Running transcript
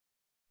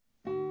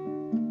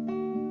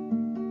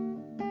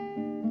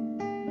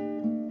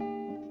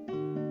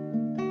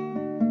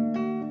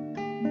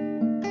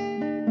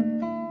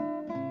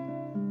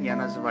Я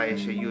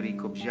називаюся Юрій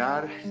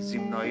Кобзяр, зі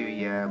мною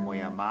є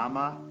моя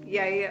мама.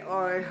 Я є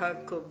Ольга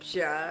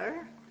Кобзяр.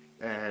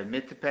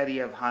 Ми тепер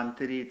є в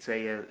Гантері, це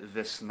є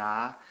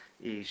весна,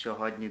 і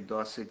сьогодні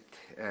досить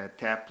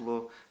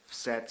тепло,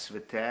 все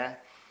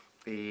цвіте.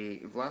 І,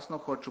 власне,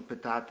 хочу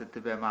питати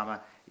тебе,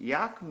 мама,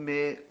 як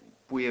ми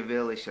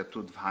появилися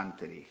тут в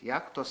Гантері?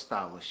 Як то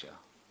сталося?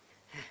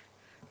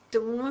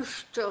 Тому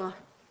що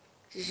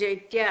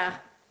життя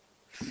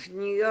в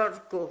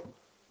Нью-Йорку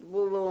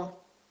було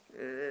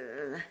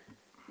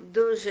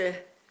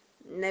дуже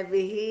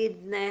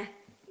невигідне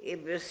і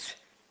без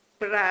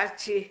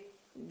праці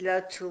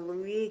для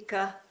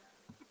чоловіка,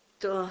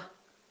 то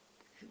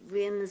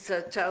він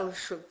почав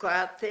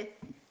шукати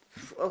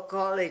в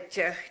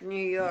околицях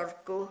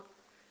Нью-Йорку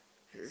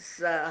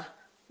за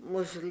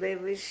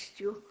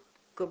можливістю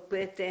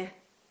купити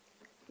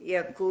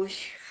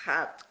якусь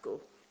хатку.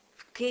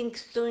 В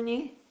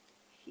Кінгстоні,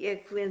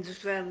 як він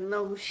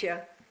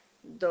звернувся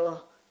до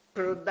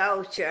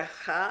продавця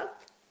хат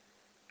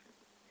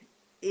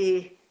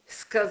і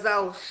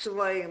сказав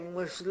свої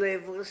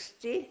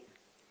можливості,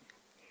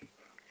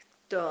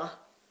 то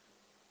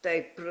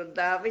той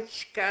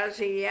продавець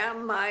каже: я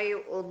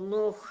маю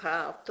одну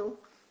хату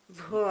в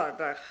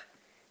горах,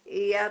 і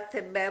я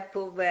тебе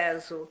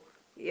повезу.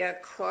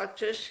 Як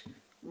хочеш,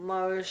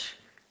 можеш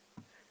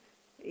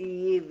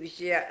її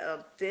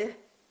взяти,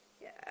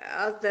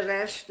 а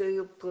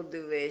зрештою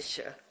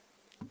подивися.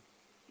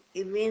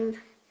 І він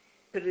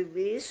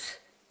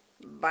привіз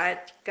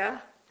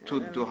батька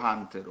Тут до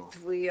Гантеру.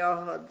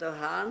 твого до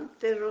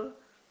Гантеру.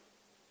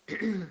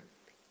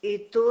 І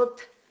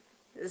тут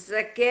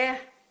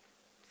заке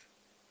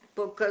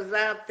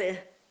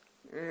показати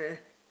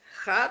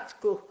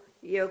хатку,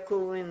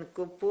 яку він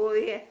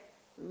купує,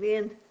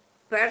 він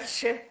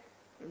перше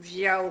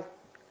взяв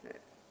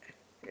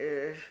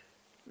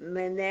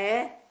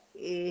мене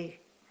і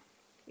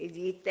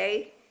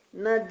дітей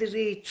над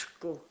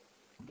річку.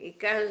 І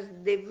каже: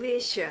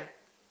 дивися,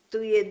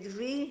 тут є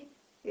дві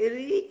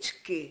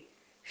річки,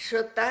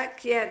 що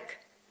так як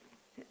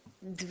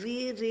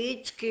дві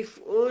річки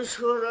в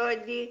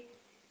Ужгороді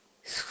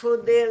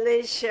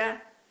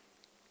сходилися,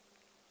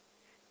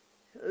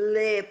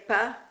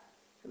 Липа,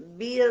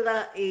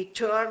 біла і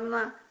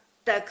чорна,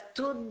 так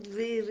тут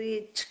дві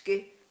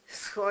річки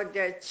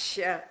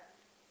сходяться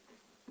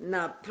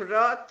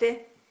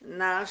напроти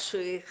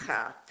нашої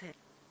хати.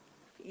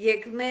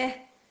 Як ми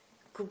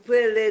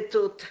купили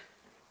тут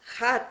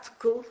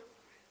хатку,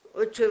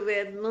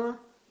 очевидно,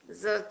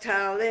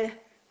 почали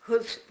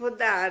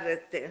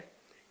господарити.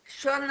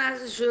 Що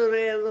нас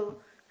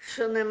журило,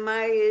 що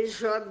немає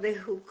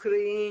жодних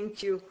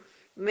українців,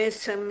 ми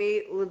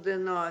самі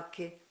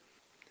одинокі.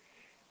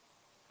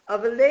 А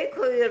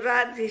великою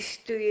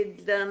радістю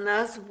для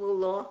нас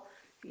було,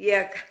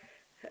 як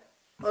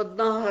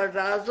одного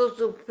разу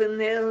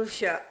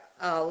зупинилося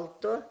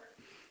авто,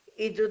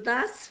 і до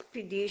нас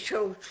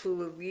підійшов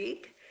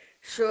чоловік,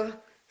 що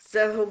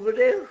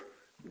заговорив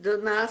до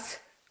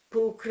нас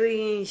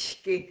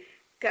по-українськи.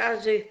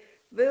 Каже: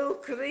 ви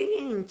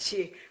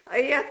українці, а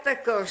я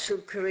також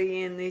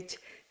українець,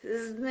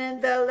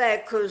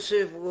 недалеко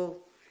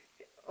живу.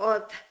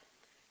 От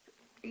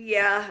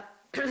я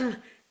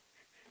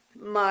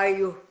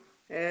маю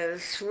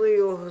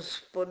свою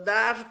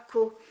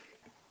господарку,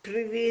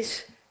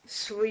 привіз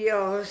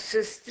свого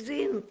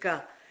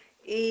сестринка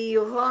і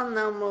його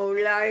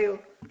намовляю,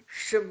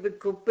 щоб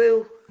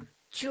купив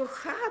цю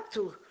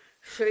хату,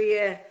 що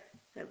є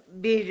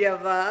біля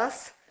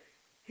вас,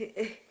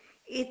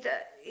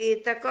 і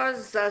також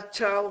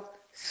почав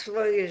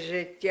своє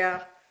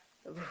життя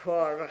в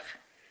горах.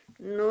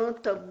 Ну,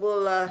 то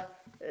була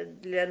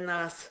для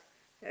нас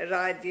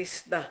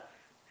радісна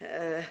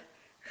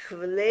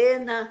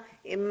хвилина,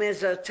 і ми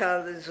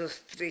почали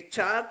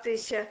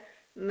зустрічатися,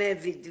 ми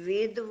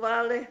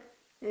відвідували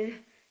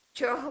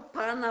цього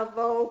пана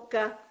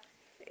Вовка,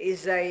 і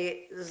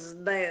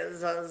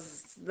за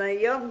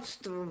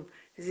знайомством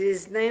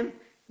з ним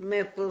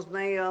ми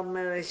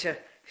познайомилися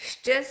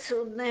ще з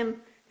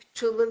одним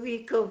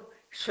чоловіком,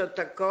 що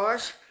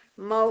також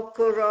мав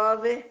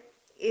корови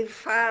і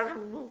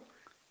фарму,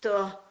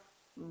 то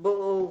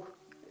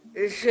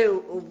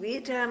жив у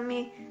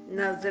Відгамі,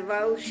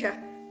 називався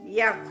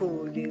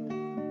Яковлів.